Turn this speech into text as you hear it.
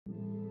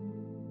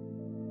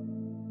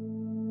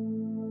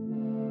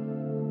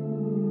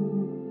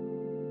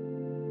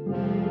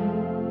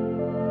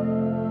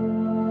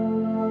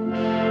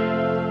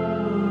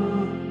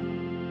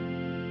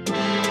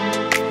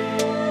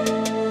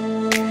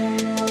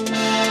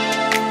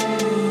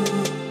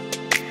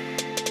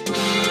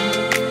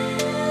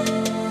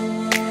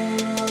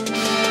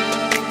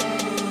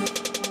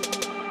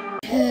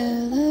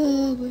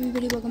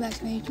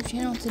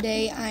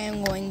today I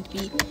am going to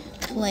be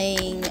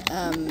playing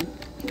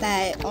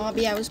that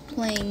obby I was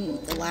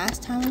playing the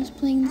last time I was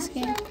playing this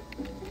game. Which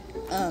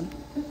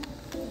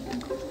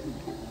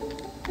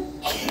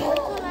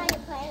one are you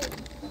playing?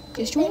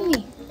 Just join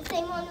me. The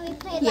same one we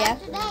played Yeah.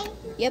 yesterday?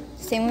 Yep,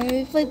 the same one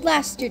we played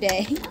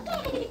yesterday.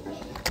 Okay.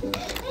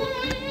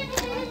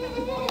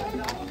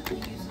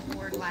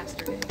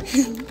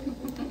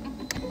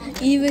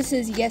 Eva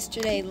says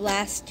yesterday,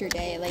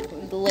 lasterday, like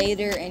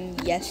later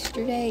and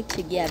yesterday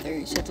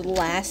together, so it's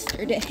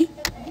lasterday.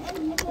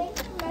 I'm waiting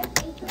for my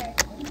paper.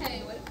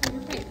 Okay, what's in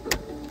your paper?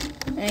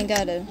 And I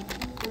gotta,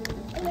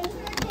 I'm waiting for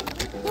my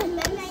paper. And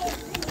then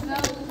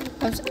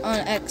I was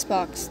on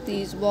Xbox,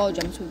 these wall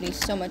jumps would be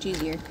so much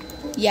easier.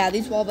 Yeah,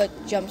 these wall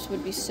jumps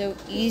would be so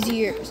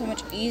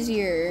much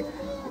easier.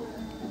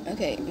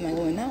 Okay, am I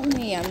going that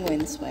way? Yeah, I'm going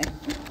this way.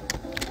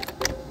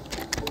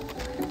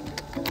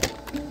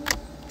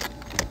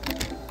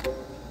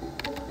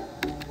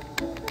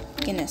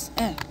 Goodness.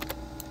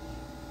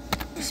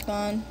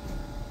 Respawn.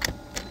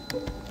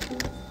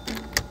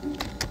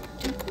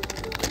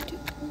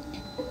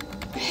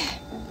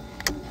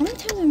 How many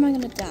times am I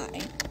gonna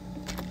die?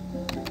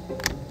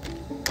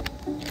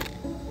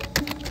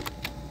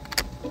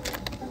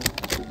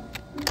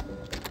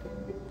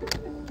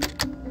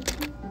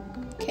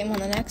 Okay, I'm on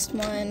the next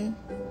one.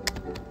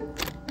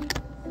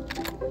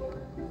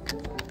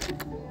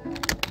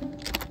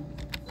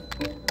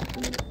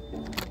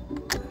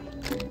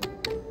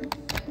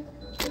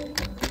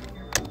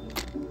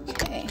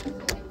 Okay.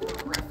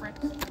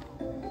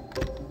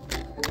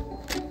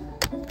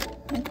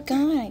 My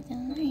God, I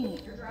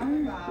died.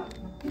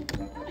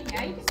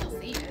 Yeah, you can still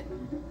see it.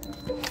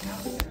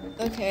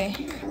 Okay,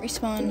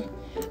 respawn.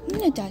 I'm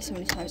gonna die so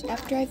many times.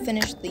 After I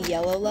finish the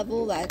yellow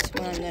level, that's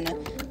when I'm gonna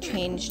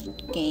change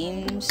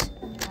games.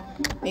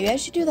 Maybe I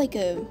should do like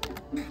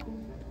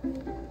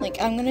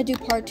I'm gonna do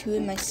part 2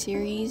 in my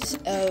series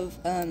of,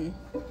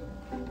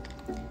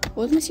 what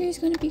was my series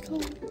gonna be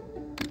called?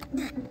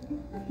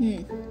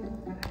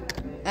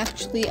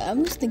 Actually, I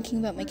was thinking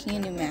about making a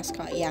new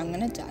mascot. Yeah, I'm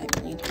gonna die a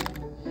million times.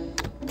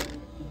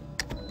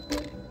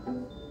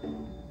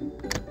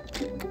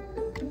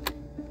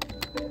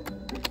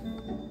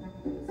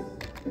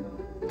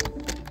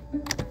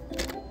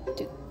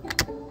 Okay.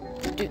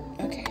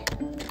 Okay.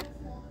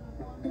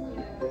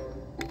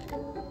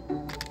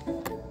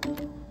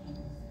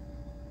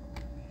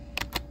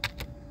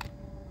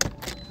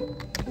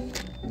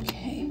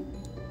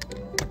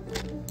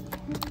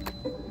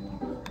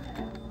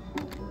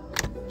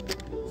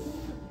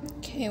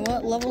 Okay,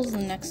 what level's the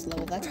next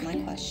level? That's my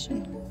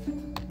question.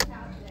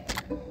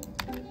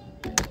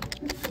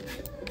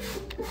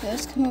 Okay,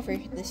 let's come over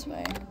this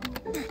way.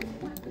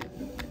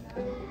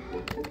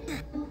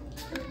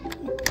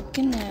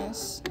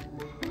 Goodness.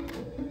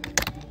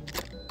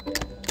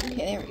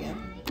 Okay, there we go.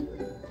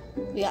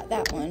 We got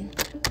that one.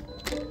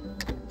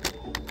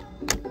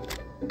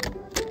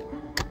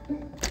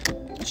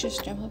 Let's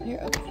just jump up here.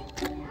 Okay.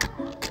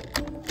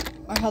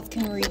 Our health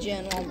can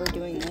regen while we're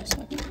doing this.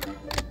 Okay.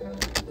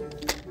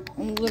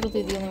 I'm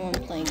literally the only one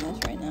playing this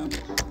right now.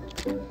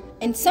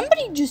 And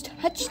somebody just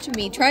touched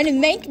me, trying to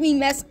make me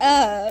mess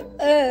up.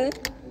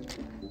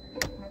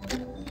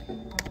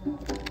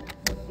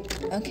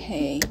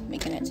 Okay,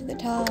 making it to the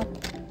top.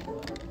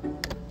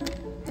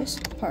 This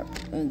part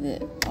of the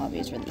obby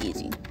is really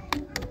easy.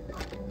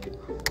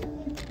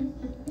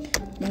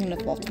 I'm gonna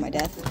fall to my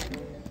death.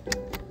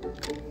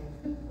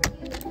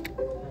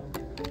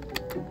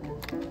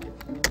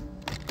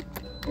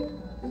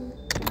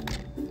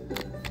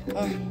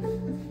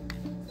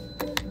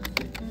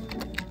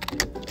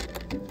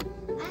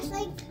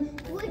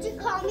 Would you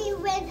call me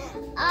when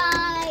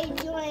I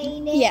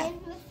join in Yeah.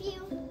 with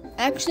you?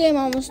 Actually, I'm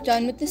almost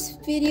done with this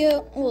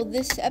video. Well,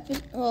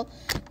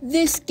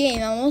 this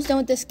game. I'm almost done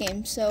with this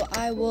game. So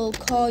I will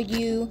call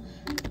you.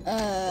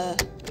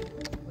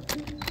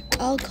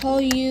 I'll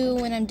call you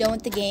when I'm done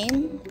with the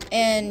game,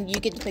 and you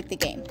get to pick the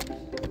game.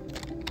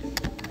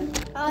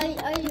 Are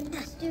you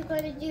still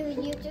going to do a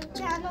YouTube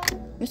channel?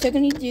 I'm still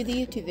going to do the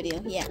YouTube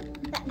video. Yeah.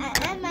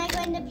 Am I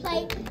going to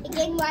play a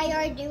game while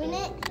you're doing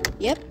it?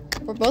 Yep.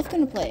 We're both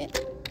going to play it.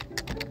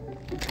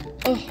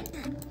 Oh.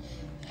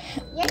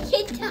 You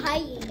keep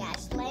dying,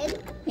 Ashlyn.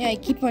 Yeah, I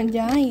keep on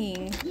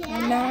dying. Yeah, Oh, I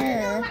don't no.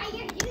 know why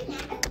you're doing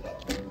that.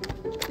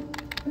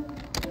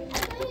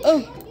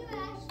 Oh.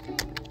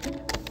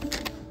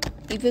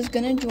 Eva's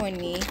gonna join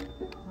me.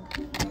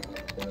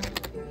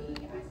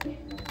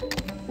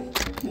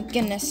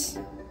 Goodness.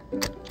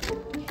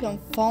 I'm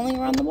falling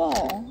around the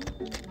wall.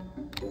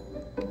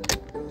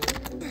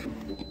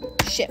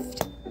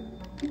 Shift.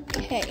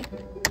 Okay.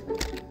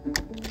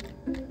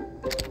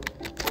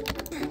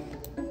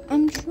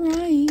 I'm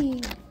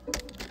trying.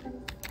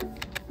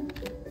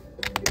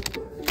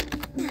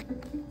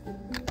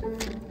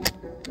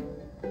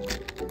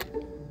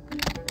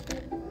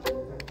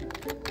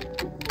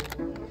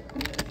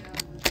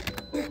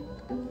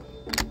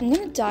 I'm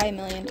gonna die a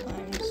million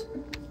times.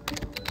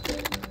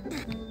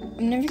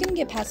 I'm never gonna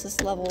get past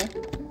this level.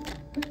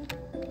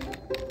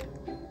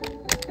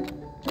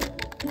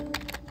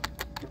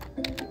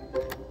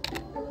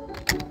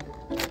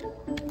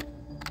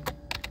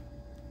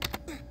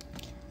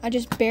 I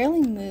just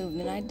barely moved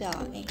and I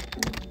die.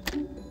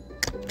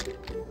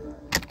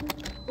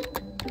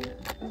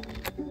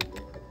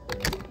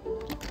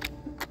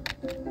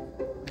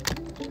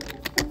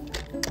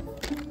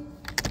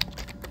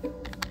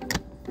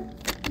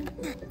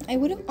 I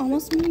would have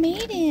almost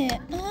made it.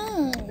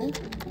 Oh.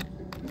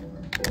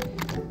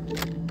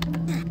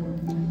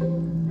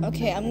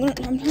 Okay, I'm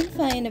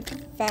trying to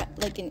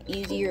find an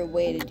easier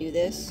way to do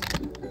this.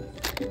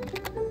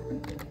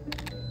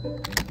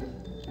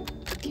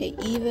 Okay,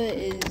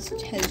 Eva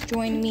has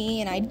joined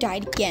me and I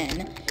died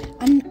again.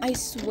 I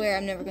swear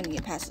I'm never gonna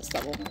get past this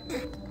level.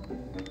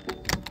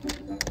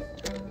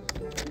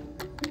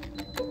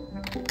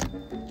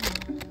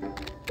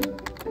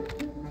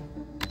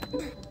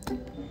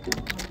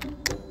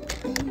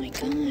 Oh my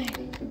god.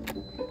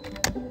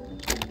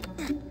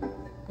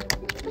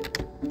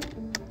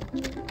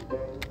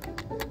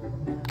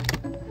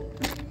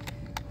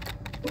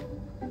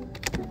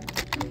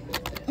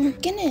 Oh my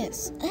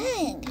goodness.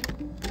 Ugh.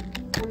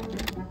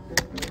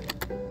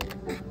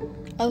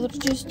 I literally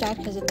just died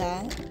because of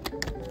that.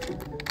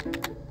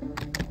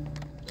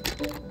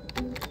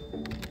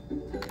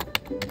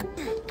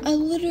 I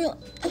literally...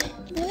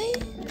 what?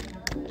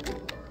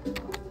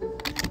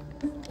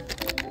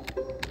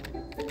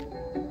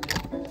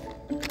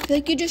 I feel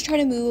like you just try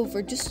to move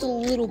over just a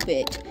little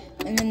bit,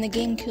 and then the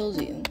game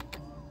kills you.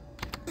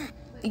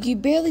 You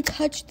barely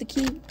touch the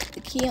key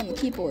on the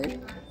keyboard.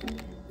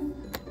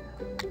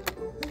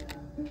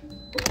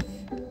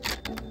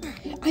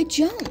 I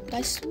jumped.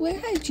 I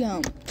swear I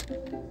jumped.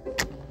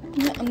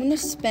 I'm gonna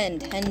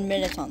spend 10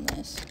 minutes on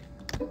this.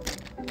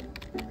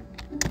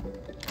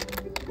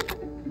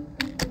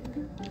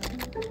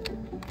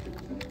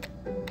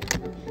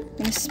 I'm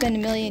gonna spend a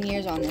million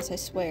years on this, I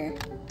swear.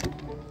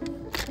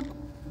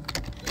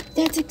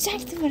 That's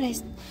exactly what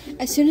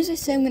as soon as I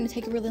say I'm gonna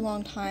take a really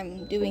long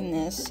time doing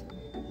this,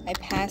 I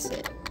pass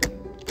it.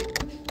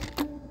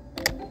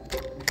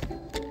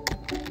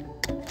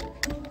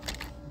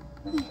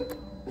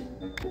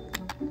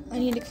 I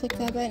need to click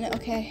that button.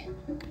 Okay.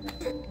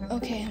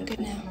 Okay, I'm good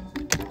now.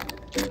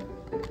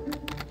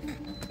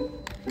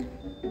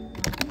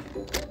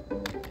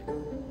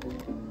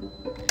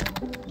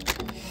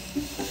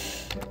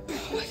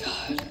 Oh my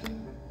god.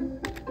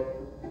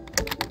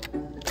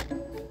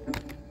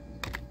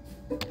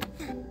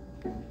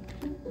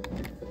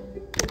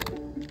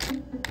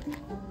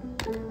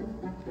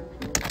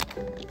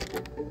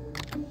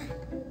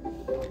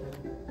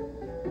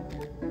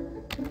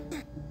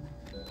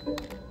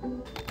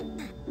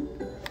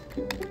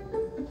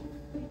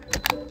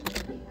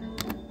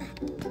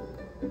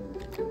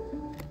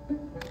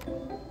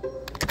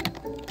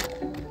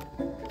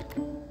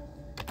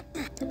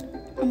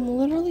 I'm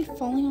literally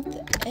falling off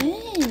the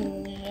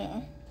end.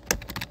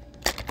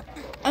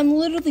 I'm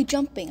literally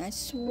jumping. I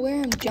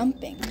swear I'm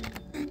jumping.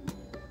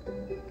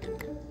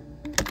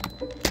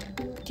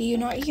 Do you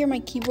not hear my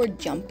keyboard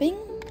jumping?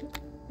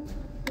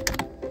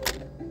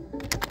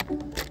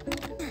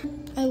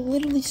 I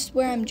literally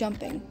swear I'm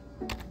jumping.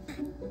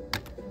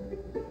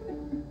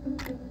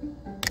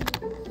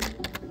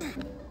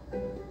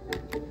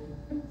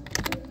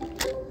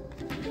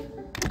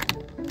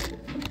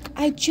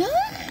 I jumped!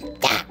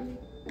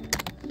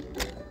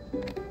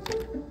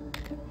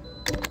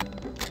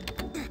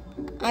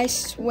 I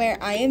swear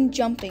I am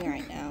jumping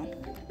right now.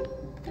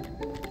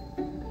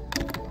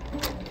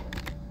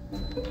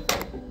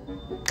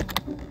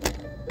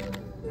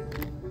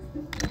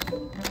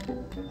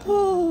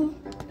 Oh,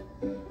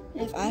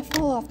 if I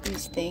fall off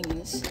these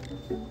things.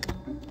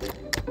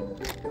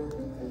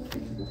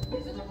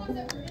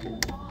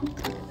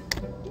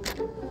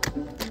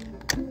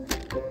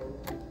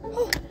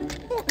 Oh,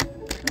 oh.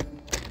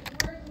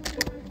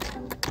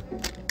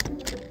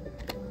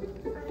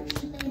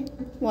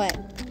 What?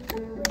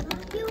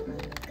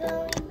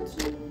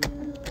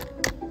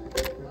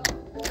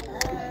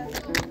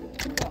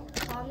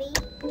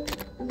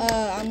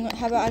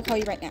 How about I call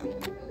you right now?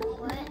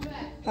 What?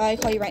 How about I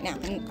call you right now?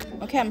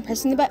 Okay, I'm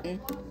pressing the button.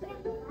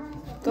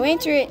 Go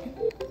answer it.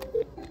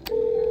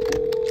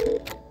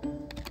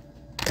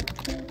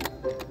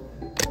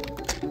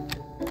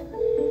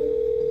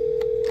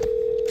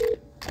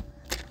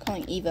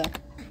 Calling Eva.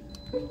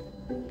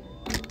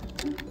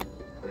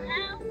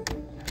 Hello?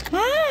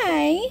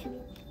 Hi.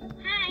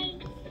 Hi.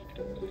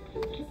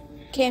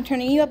 Okay, I'm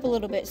turning you up a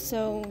little bit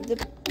so the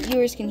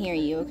viewers can hear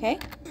you, okay?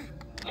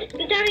 I'm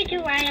talking to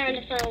Ryan on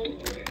the phone.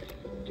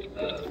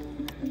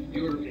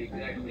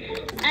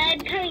 I'm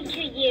coming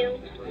to you.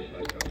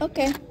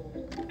 Okay.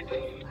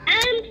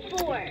 I'm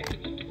 4.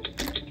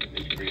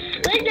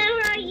 What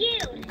number are you?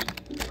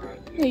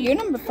 No, you're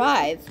number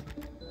 5.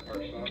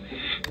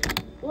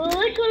 Well,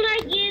 which one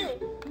are you?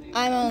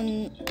 I'm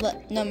on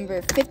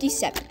number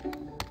 57.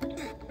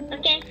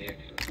 Okay.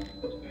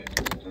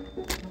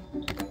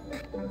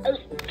 Oh,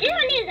 this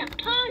one is a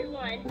pod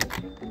one.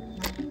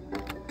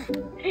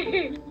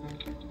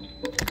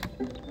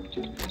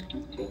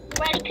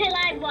 Ready? Could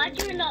I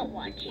watch you or not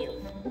watch you?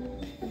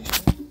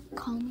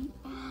 Call me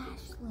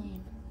Ashlyn.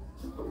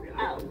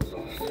 Oh.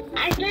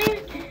 Ashlyn?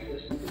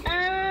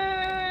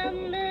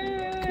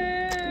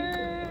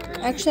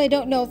 Actually, I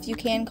don't know if you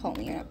can call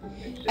me or not.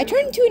 I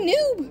turned into a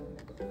noob.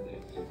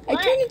 I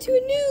turned into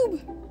a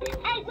noob.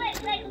 Hey, wait,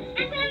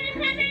 I'm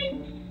coming.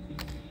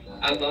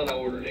 I thought I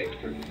ordered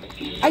extra.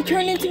 I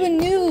turned into a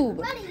noob.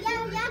 Buddy,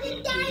 y'all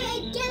didn't die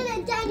again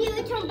and then you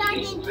would turn back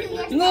into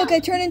yourself. Look, I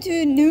turned into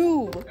a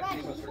noob.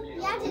 Buddy,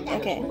 y'all did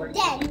that. Okay.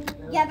 Then,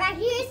 you're back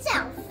to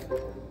yourself.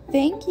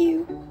 Thank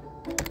you.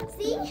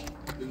 See?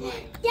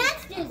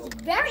 That's just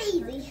very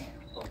easy.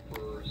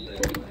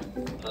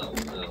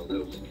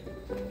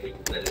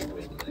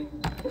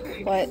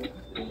 What?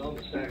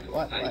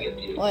 What?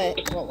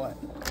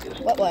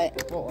 What?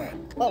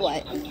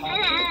 What?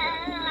 Hello,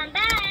 I'm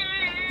back.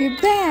 You're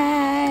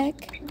back.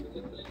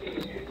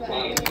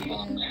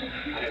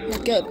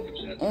 Good.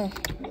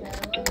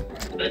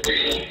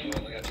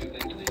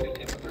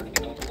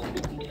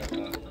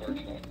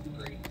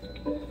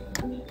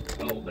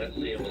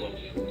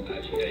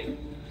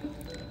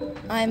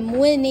 I'm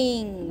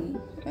winning.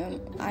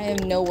 I am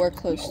nowhere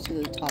close to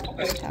the top of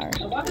this tower.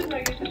 So why didn't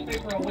I get this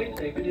paper on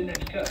Wednesday if it didn't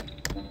have to cut?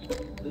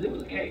 Because it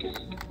was a case.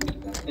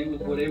 It was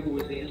whatever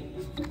was in.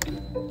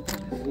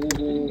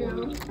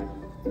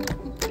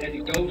 It had to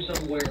go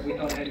somewhere. We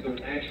thought it had to go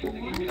to Nashville to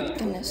get cut.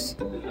 Goodness.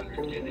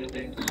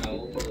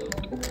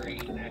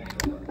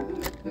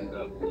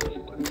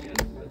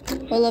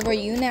 What level are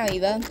you now,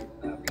 Eva?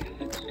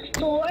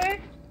 4.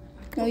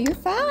 No, you're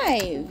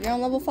 5. You're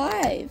on level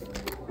 5.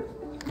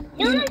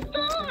 No, it's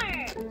 4.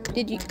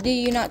 Did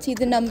you not see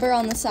the number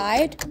on the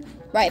side?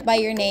 Right by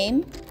your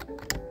name?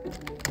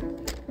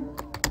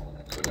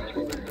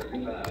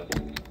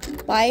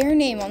 By your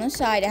name on the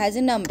side, it has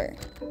a number.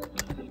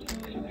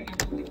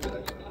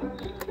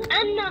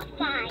 I'm not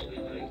 5.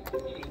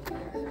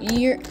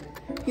 You're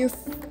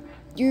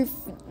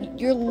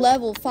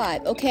level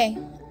 5. Okay,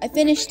 I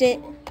finished it.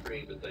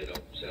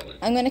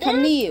 I'm gonna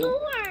come to you.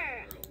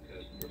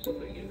 4.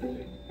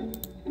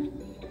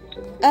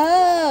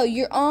 Oh,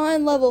 you're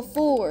on level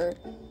 4.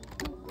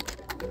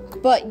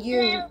 But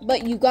you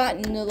got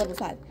into level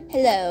 5.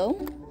 Hello.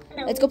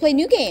 Let's go play a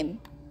new game.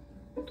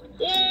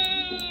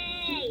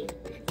 Yay!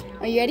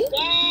 Are you ready?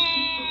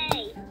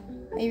 Yay!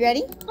 Are you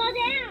ready? Fall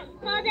down!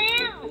 Fall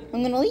down!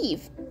 I'm gonna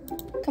leave.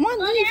 Come on,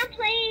 Fall leave. down,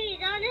 please!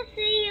 I want to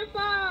see you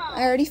fall!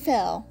 I already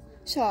fell.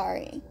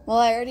 Sorry. Well,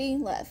 I already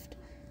left.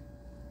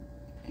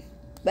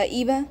 But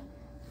Eva,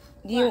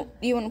 do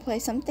you want to play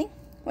something?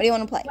 What do you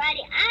want to play?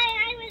 Ready?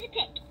 I want to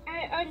pick.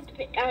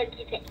 I want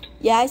to pick.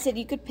 Yeah, I said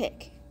you could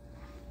pick.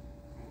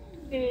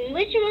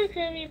 Which one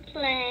could we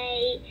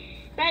play?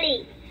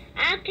 Ready?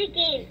 I'll pick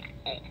in.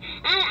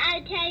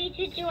 I'll tell you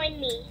to join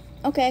me.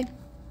 Okay.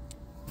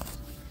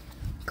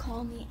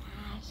 Call me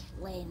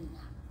Ashlyn.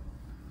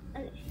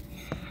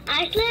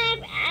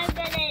 Ashlyn, I'm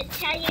gonna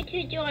tell you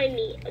to join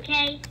me,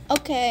 okay?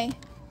 Okay.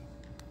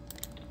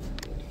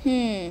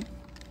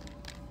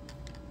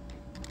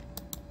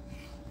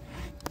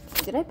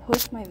 Did I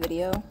post my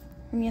video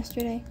from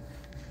yesterday?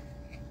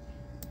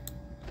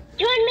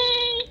 Join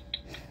me!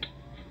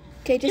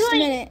 Okay, just a Join.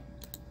 minute.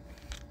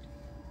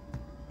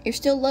 You're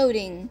still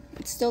loading.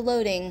 It's still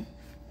loading.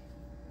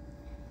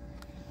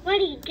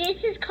 Buddy,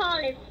 this is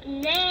called a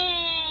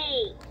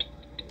snake.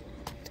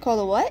 It's called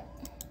a what?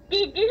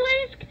 This is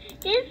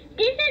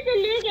a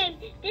new game.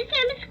 This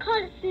game is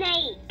called a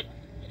snake.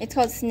 It's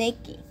called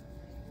Snakey.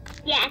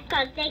 Yeah, it's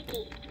called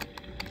Snakey.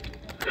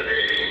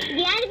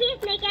 You have to be a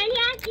snake and you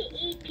have to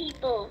eat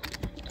people.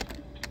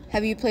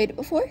 Have you played it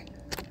before?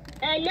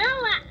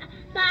 No,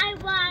 but I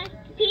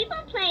watched people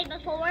play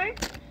before.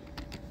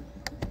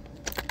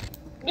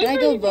 This Can I one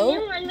go is vote? a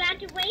new one. You have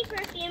to wait for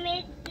a few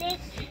minutes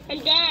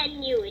and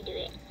then you would do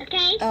it.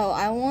 Okay? Oh,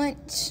 I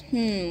want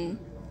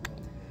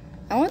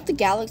the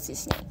galaxy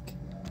snake.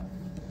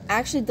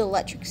 Actually, the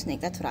electric snake.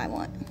 That's what I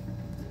want.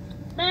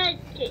 But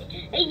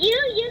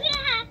you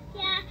have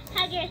to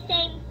have your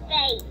same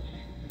face.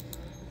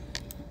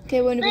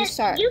 Okay, when do we But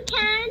start? you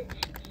can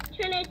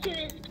turn into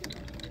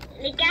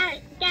the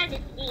galaxy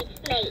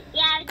snake.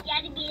 You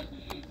have to be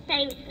the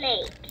same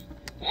snake.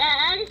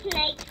 Other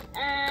snakes,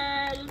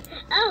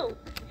 oh,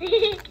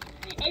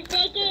 it's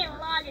making a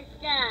lot of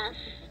stuff.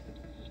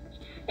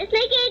 It's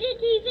making a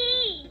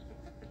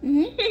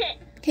TV.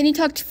 Can you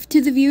talk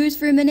to the viewers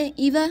for a minute,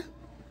 Eva?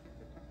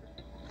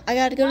 I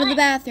gotta go to the What?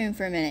 bathroom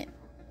for a minute.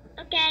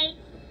 Okay.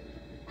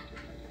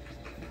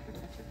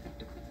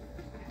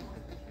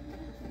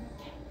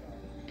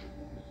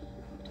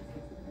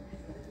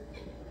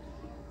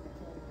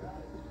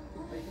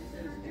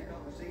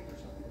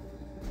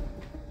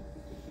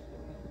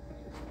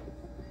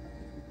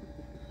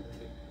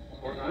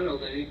 Or I know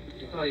that you've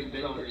not even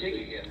been on the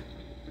ticket yet.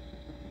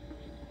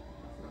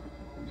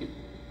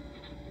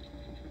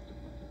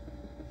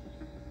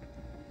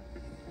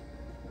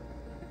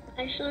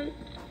 Ashlyn.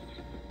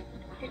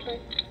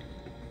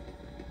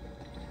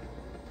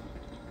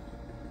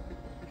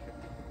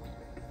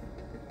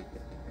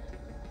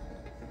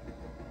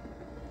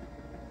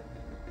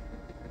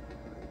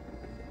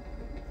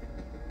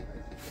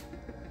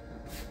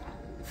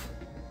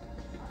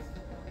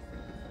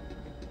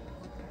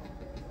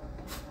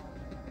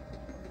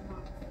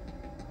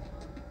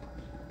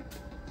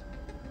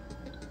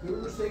 Who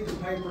received the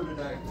paper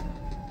today?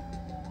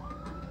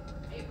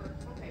 Paper.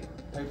 What paper?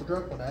 Paper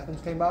truck when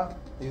Athens came by?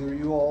 Either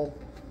you all.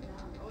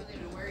 I wasn't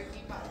even aware he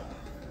came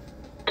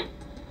by.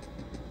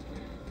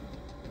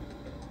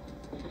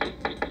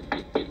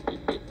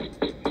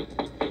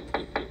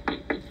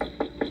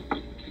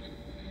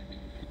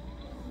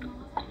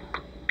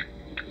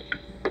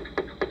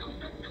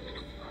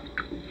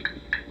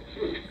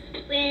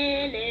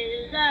 When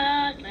is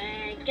all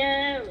my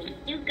girl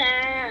you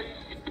got?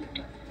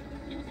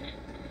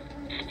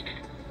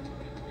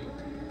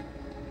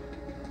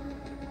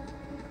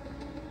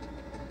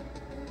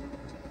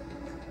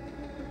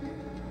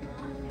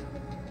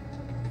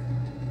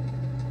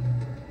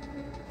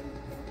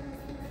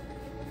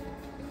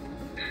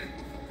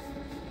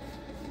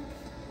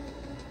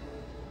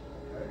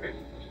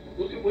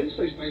 Look at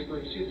Wednesday's paper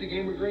and see if the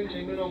Game of Green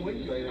came in on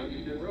Wednesday. I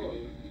just didn't realize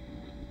it.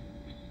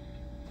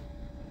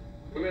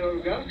 We may not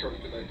have got a truck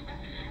today.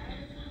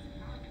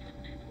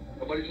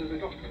 Nobody says they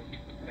talked to him.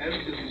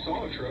 Adam says he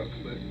saw a truck,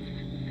 but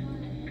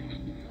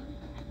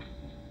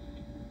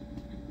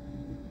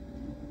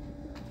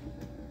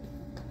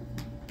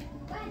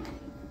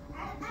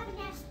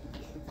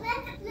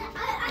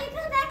Are you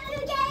coming back to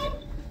the game?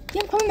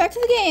 Yeah, I'm coming back to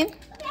the game.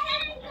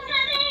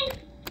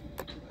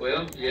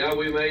 well, yeah,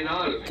 we may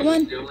not have. Come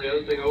on. The only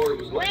other thing I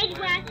ordered was Wait,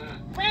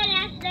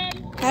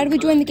 Ashton. How do we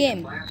join the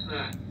game? last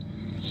night.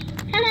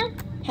 Hello.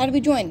 How do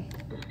we join?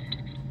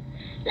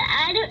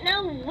 I don't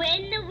know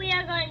when we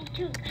are going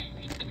to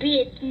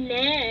be a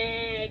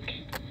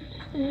snake.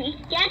 We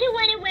got to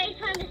run away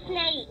from the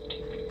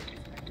snake.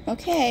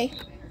 Okay.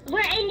 We're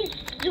in the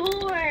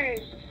stores.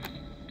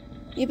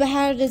 Yeah, but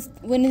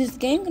when is the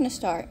game gonna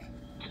start?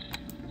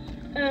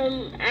 I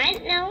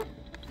don't know.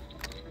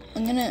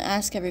 I'm gonna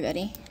ask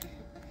everybody.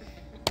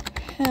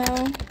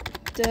 How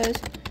does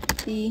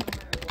the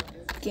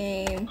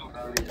game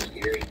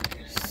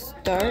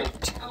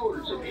start?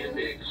 Hours of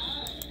index.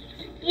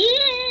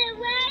 Yeah,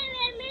 why did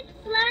I miss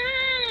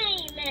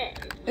slime?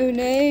 Oh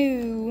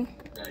no.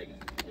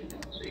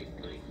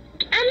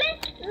 I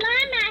missed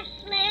slime,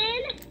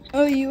 Ashlyn.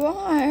 Oh, you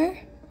are?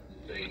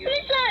 Who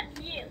slapped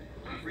you?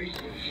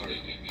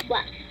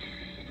 What?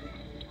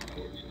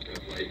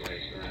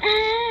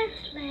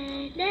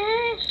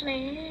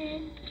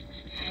 Ashlyn.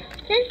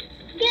 Let's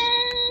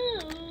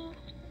go.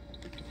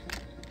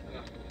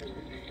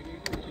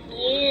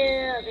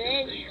 Yeah,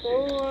 that's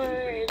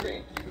chores.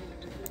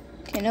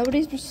 Okay,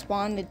 nobody's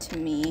responded to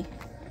me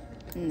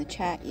in the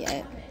chat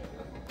yet.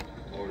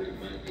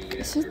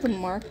 This is the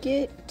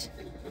market.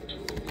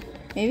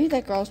 Maybe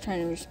that girl's trying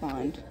to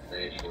respond.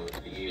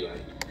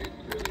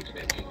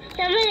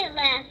 Somebody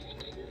left.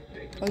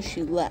 Oh,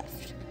 she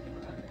left.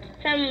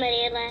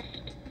 Somebody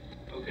left.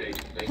 Okay.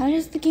 How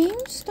does the game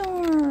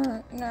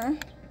start? No.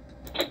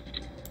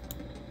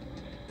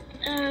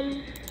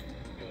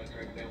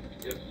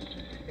 Yep.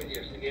 And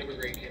yes, the Game of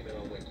Green came in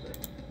on Wednesday.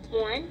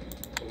 One.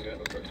 So we got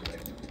no truck today.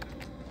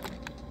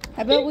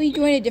 How about we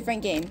join a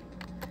different game?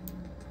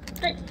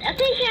 But I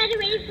think I had to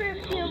wait for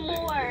a few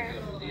more.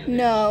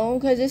 No,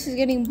 because this is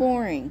getting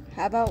boring.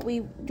 How about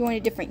we join a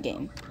different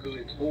game? Who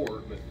it's for,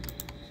 but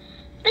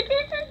But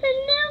this is a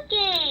new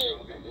game.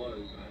 if it was,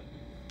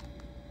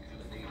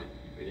 I kind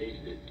of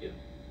needed it, yeah.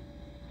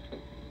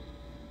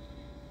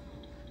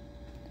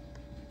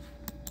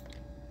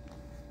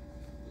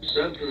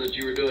 Something that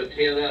you were doing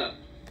 10 up.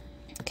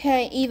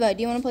 Okay, Eva,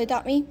 do you want to play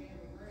Dot Me?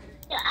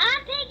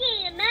 I'm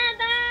picking,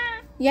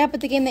 remember? Yeah,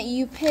 but the game that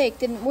you picked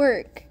didn't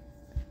work.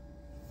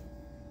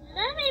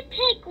 Let me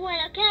pick one,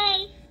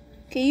 okay?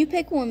 Okay, you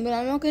pick one, but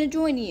I'm not going to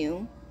join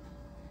you.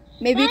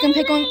 Maybe you can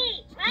pick one.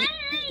 Riley!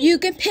 You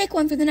can pick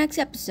one for the next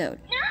episode.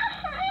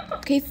 No!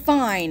 Okay,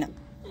 fine.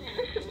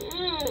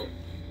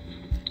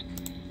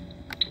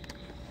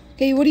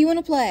 Okay, what do you want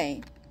to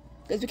play?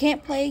 Because we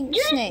can't play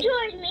Just Snake.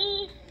 toward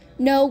me.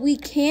 No, we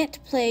can't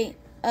play.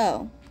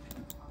 Oh.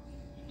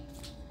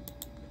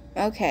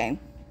 Okay.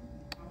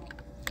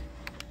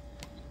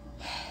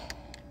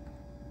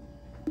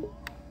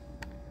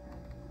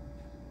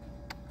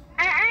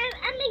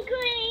 I'm in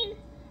green.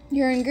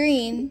 You're in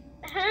green.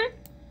 Uh-huh.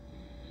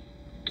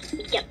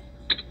 Yep.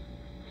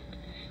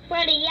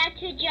 Ready, you have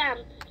to jump.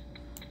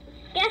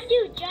 You have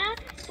to jump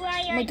while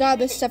Oh you're... my god,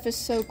 this stuff is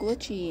so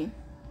glitchy.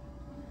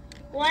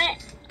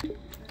 What?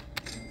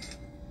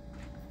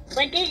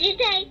 What did you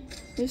say?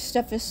 This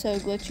stuff is so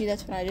glitchy,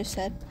 that's what I just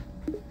said.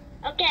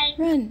 Okay.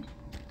 Run.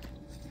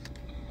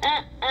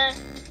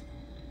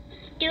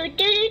 Do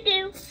do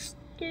do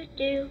do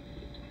do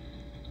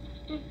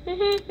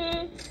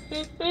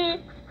do.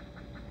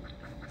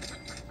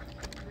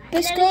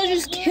 This girl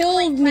just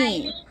killed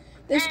me.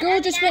 This girl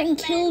just went and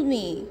killed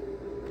me.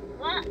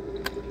 What?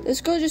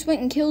 This girl just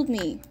went and killed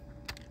me.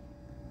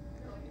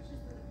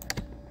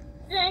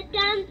 Then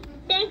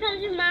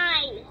comes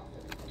mine.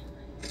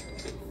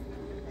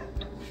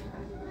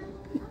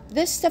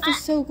 This stuff is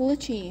so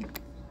glitchy.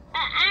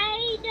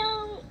 I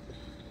don't...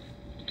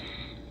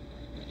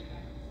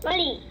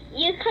 Buddy,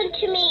 you come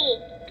to me.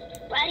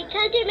 Buddy,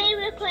 come to me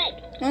real quick.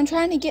 I'm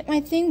trying to get my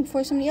thing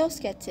before somebody else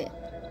gets it.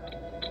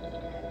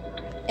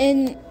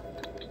 And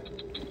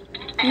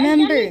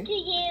Remember. To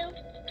you.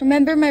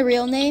 Remember my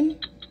real name?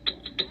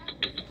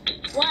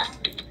 What?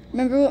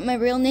 Remember what my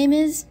real name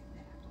is?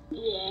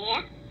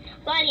 Yeah.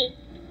 Buddy,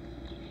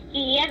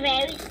 you're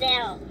very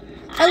slow.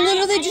 I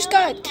literally just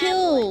got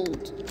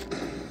killed.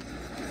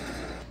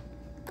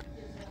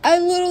 I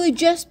literally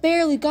just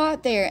barely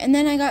got there, and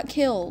then I got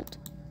killed.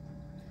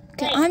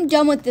 Okay, Wait. I'm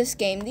done with this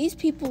game. These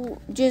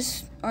people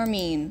just are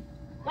mean.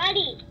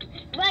 Buddy,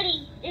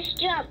 just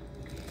jump.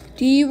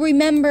 Do you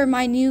remember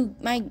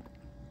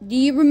Do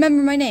you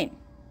remember my name?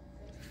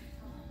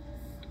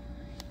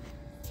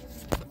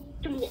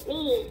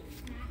 Me.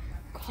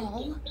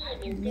 Call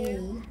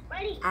me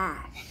Buddy,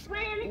 Ash.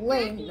 buddy, I'm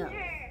Lane, distracting no.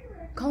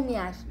 her. Call me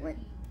Ashlyn.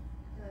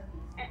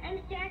 I'm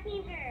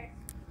distracting her.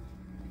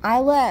 I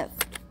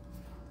left.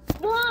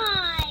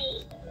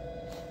 Why?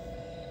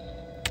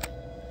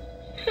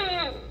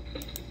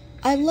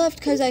 I left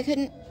because I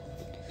couldn't.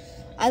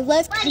 I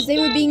left because they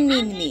were being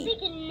mean to me.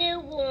 Pick a new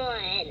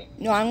one.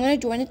 No, I'm gonna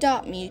join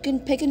Adopt Me. You can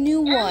pick a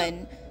new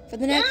one for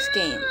the next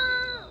game.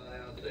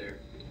 Out there.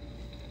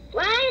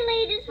 Why,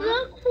 ladies,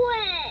 real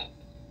quick?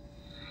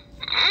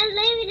 I'm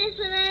leaving this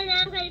one and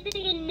I'm going to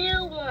pick a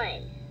new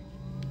one.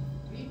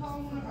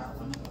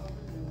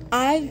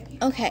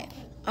 Okay.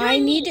 I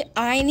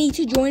need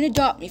to join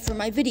Adopt Me for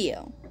my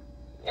video.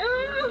 No.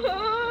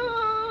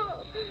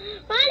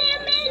 Why did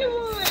I miss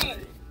one?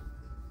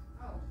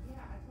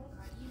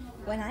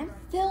 When I'm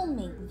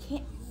filming, we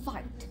can't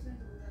fight.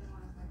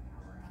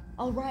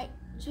 Alright,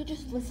 so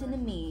just listen to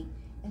me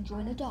and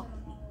join Adopt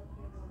Me.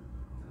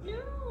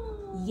 No.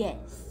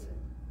 Yes.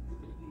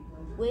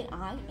 When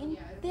I am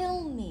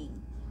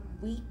filming,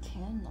 we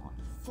cannot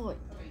fight.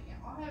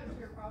 I'll have it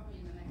here probably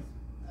in the next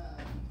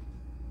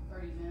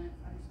 30 minutes.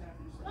 I just gotta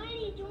finish Why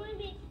did you join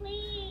me,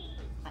 please?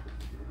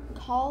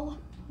 Call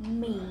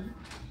me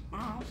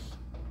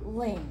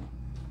Ashlyn.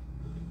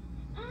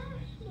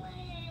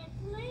 Ashley,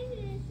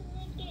 please,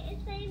 let's get the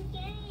same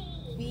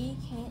game. We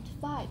can't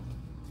fight.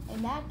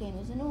 And that game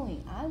is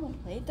annoying. I want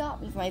to play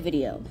Adopt Me for my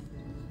video.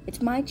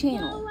 It's my No,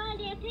 channel. why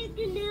did I pick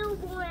a new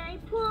one? I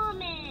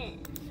promise.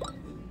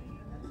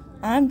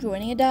 I'm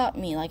joining Adopt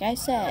Me, like I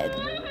said.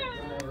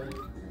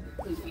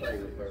 Please play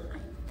with her.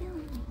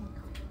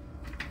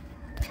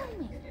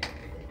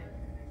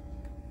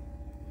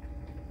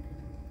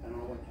 I don't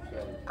know what you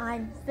said.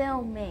 I'm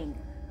filming.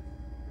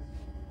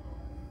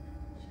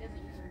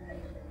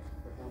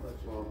 How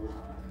much longer?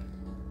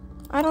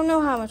 I don't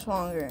know how much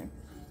longer.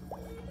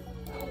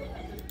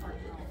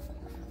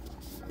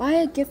 Buy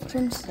a gift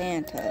from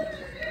Santa.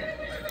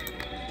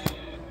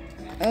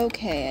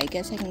 Okay, I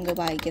guess I can go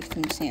buy a gift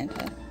from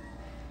Santa.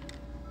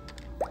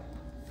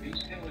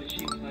 Recently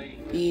she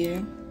played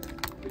You.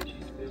 with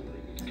she's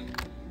building.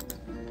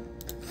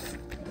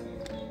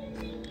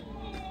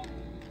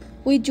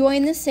 We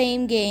joined the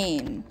same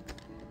game.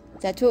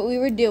 That's what we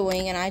were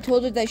doing, and I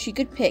told her that she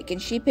could pick,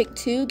 and she picked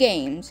 2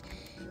 games,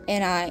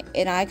 and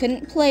I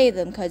couldn't play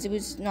them because it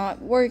was not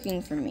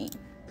working for me.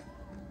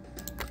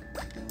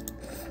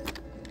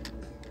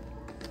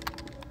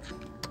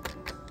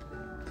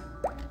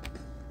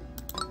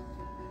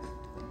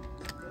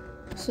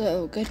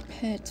 So, good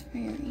pets for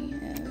your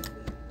EF.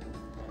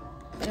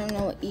 I don't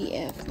know what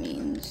EF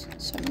means,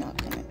 so I'm not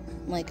gonna,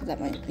 that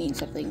might mean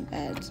something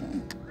bad, so.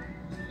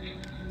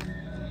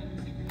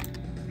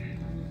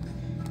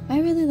 I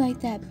really like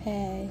that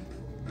pet.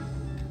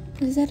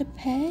 Is that a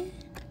pet?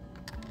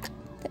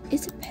 That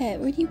is a pet.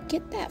 Where do you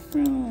get that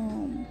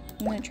from?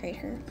 I'm gonna trade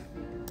her.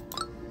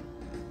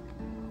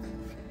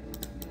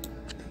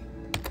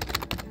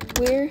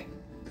 Where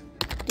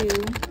do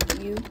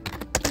you get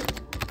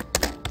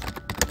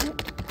that?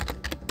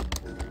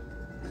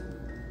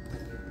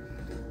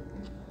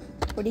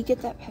 Where do you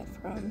get that pet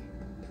from?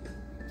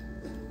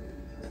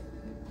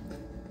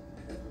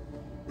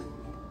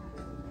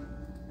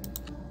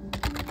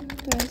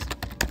 Does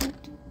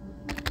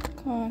it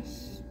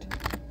cost?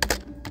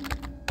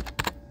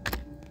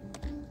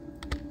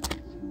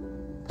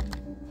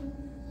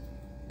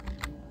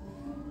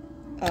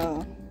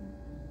 Oh.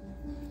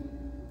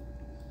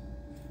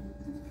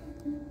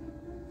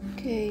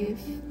 Cave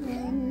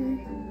flower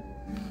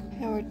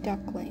power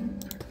duckling.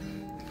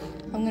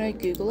 I'm gonna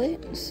Google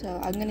it, so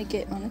I'm gonna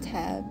get on a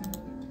tab.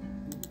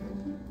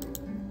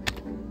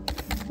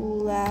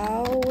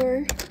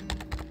 Flower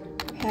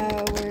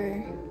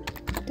power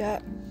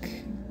duck.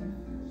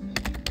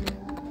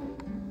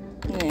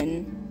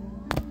 And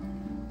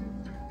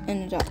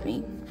Adopt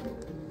Me.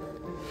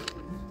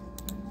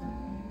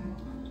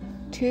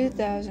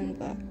 2,000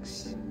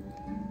 bucks.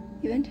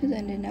 Event has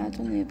ended. Now it's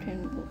only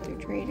obtainable through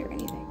trade or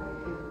anything.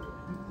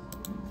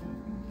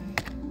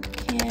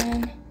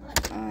 Can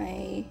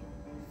I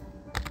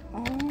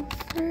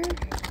offer?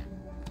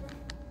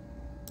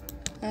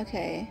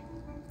 Okay.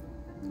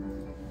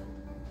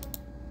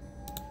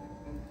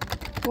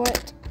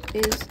 What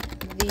is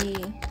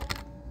the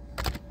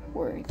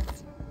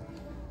worth?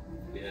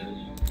 Yes.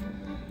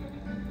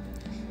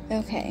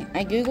 Okay,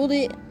 I Googled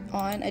it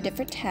on a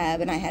different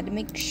tab, and I had to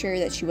make sure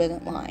that she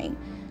wasn't lying.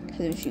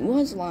 Because if she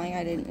was lying,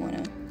 I didn't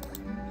want to.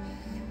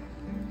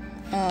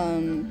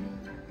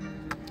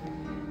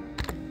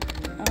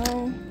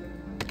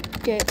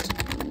 get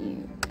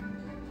you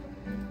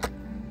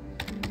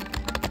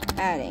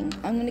adding.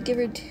 I'm gonna give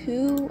her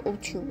 2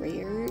 ultra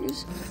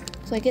rares.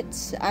 So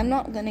I'm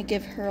not gonna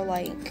give her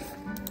like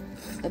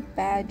a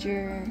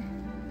badger.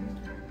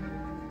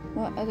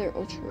 What other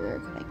ultra rare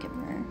could I give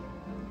her?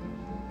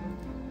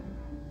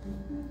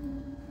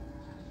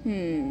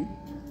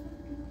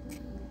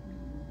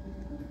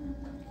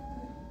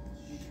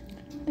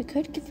 I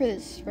could give her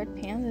this red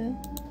panda.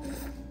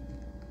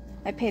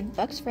 I paid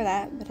bucks for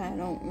that, but I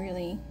don't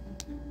really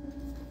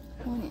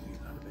want it.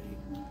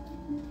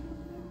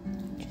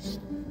 Just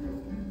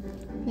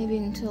maybe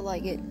until I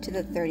get to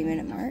the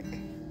 30-minute mark.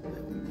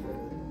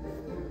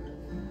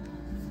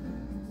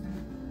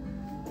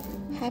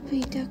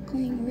 Happy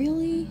duckling,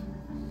 really?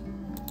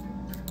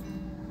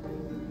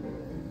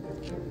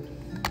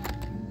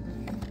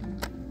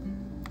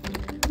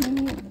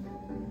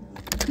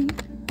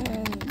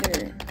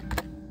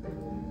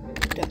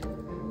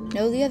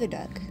 No, the other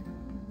duck.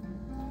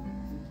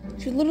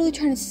 She's literally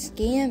trying to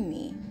scam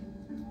me.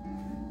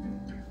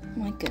 Oh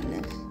my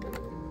goodness.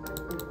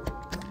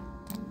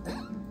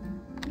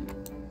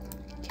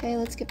 Okay,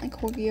 let's get my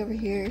corgi over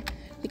here.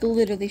 Like,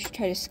 literally, she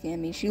tried to scam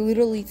me. She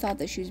literally thought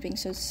that she was being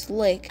so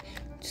slick,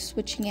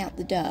 switching out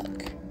the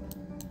duck.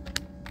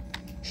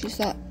 She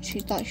thought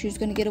she was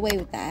gonna get away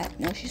with that.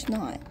 No, she's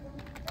not.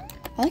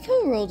 I like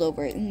how it rolled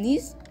over it. And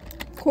these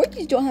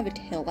corgis don't have a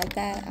tail like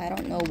that. I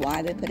don't know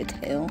why they put a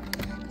tail.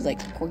 Because,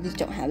 like, corgis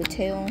don't have a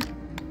tail.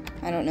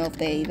 I don't know if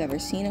they've ever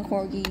seen a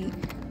corgi.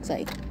 It's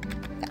like,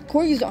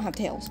 corgis don't have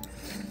tails.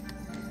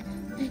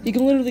 You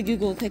can literally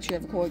Google a picture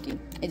of a corgi.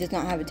 It does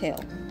not have a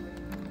tail.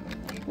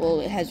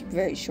 Well, it has a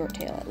very short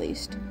tail, at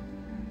least.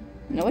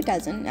 No, it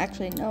doesn't.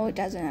 Actually, no, it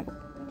doesn't have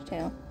a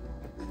tail.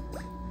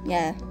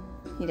 Yeah,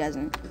 he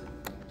doesn't.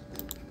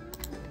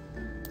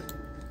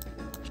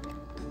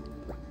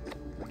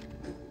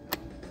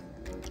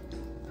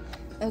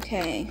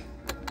 Okay.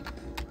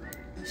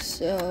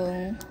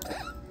 So,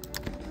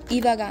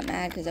 Eva got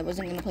mad because I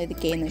wasn't going to play the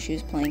game that she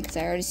was playing because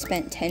I already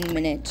spent 10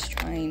 minutes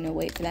trying to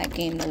wait for that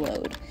game to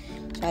load.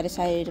 So I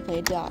decided to play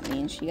Adopt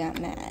Me and she got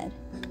mad.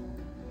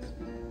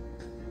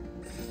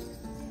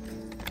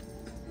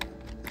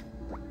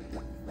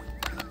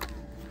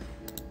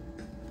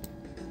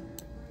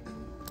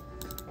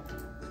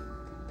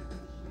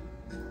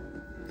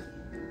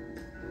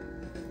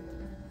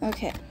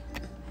 Okay.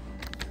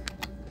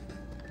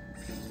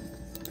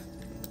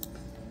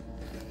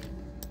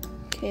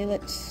 Okay,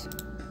 let's...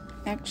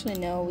 Actually,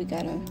 no, we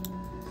gotta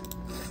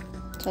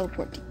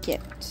teleport to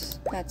gifts.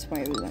 That's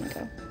where we want to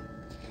go.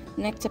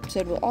 The next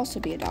episode will also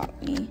be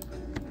Adopt Me.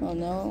 Well,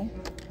 no.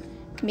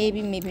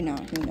 Maybe, maybe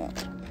not. Who knows?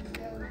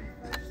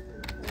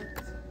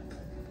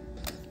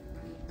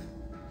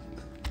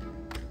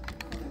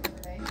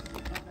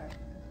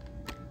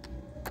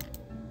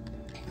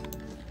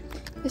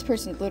 This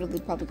person's literally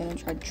probably gonna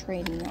try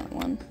trading that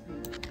one.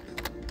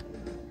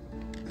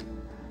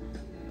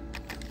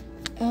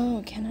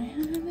 Oh, can I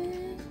have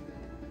it?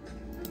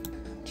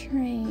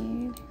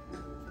 Trade.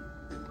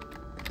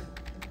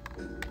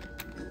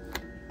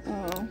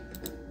 Oh,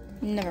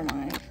 never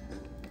mind.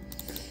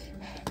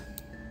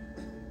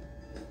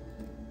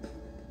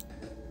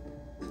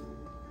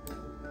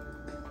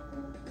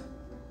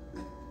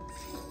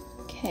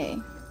 Okay.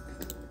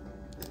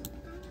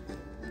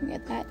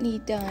 Get that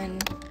need done.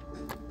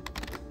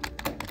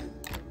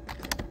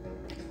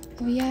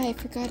 Oh yeah, I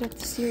forgot of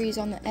the series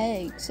on the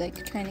eggs,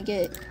 like trying to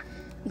get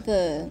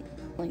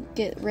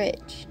get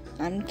rich.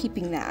 I'm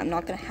keeping that. I'm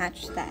not gonna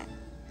hatch that.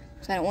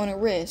 So I don't want to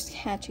risk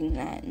hatching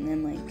that and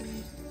then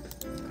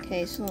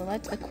okay, so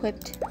let's equip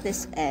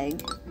this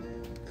egg.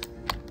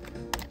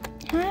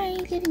 Hi,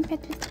 giving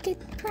pets with a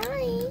good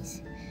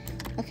prize.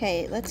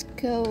 Okay, let's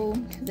go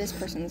to this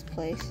person's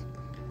place.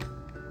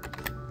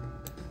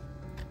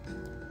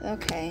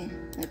 Okay,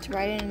 let's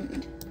ride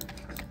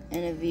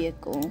in a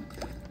vehicle.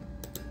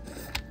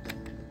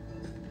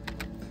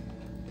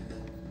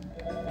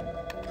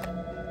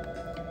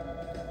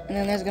 And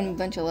then there's gonna be a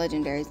bunch of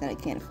legendaries that I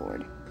can't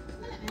afford.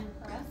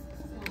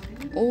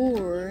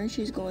 Or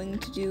she's going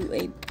to do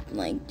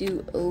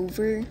do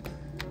over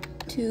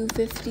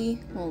 250.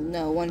 Well,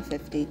 no,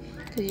 150.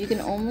 Because you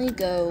can only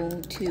go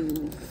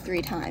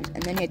 3 times,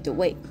 and then you have to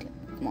wait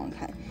a long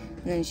time.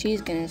 And then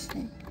she's gonna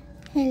say,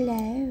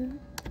 hello.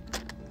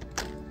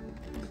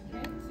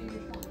 Okay, so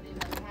you're trying to do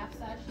like a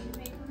half-size sheet of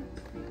paper?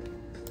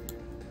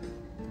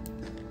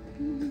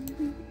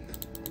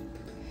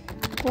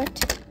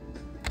 What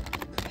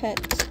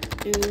pets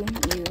do you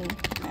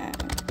have?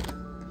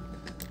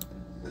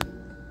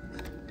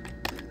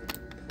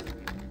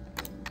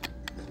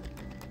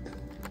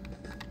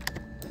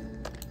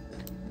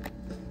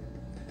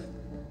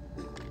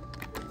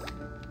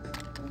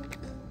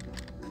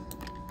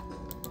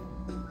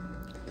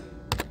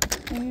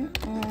 I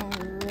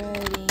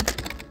already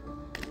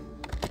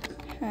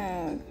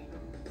have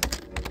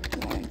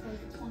one.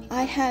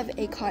 I have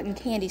a cotton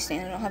candy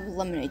stand. I don't have a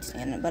lemonade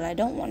stand, but I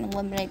don't want a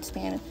lemonade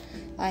stand.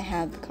 I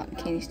have a cotton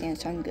candy stand,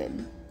 so I'm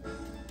good.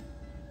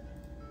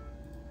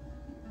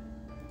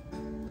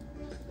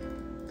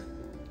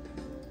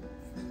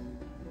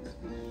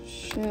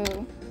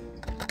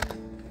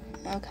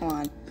 Oh, come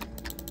on.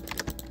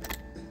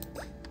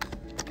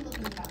 You're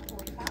looking at about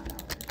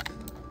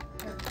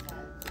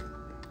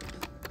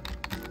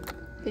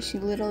 $45. But she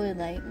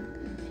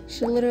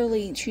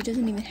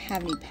doesn't even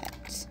have any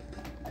pets.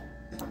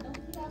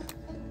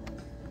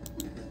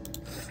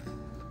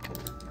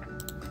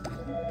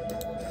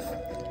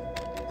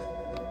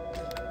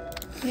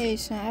 Okay,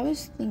 so I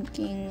was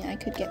thinking I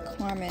could get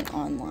Carmen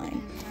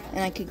online,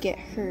 and I could get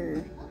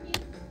her.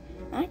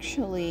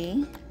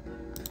 Actually,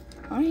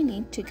 I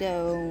need to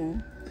go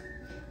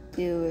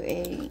do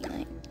a,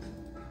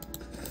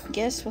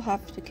 guess we'll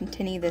have to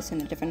continue this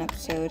in a different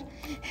episode.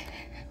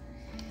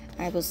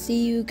 I will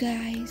see you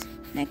guys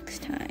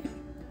next time.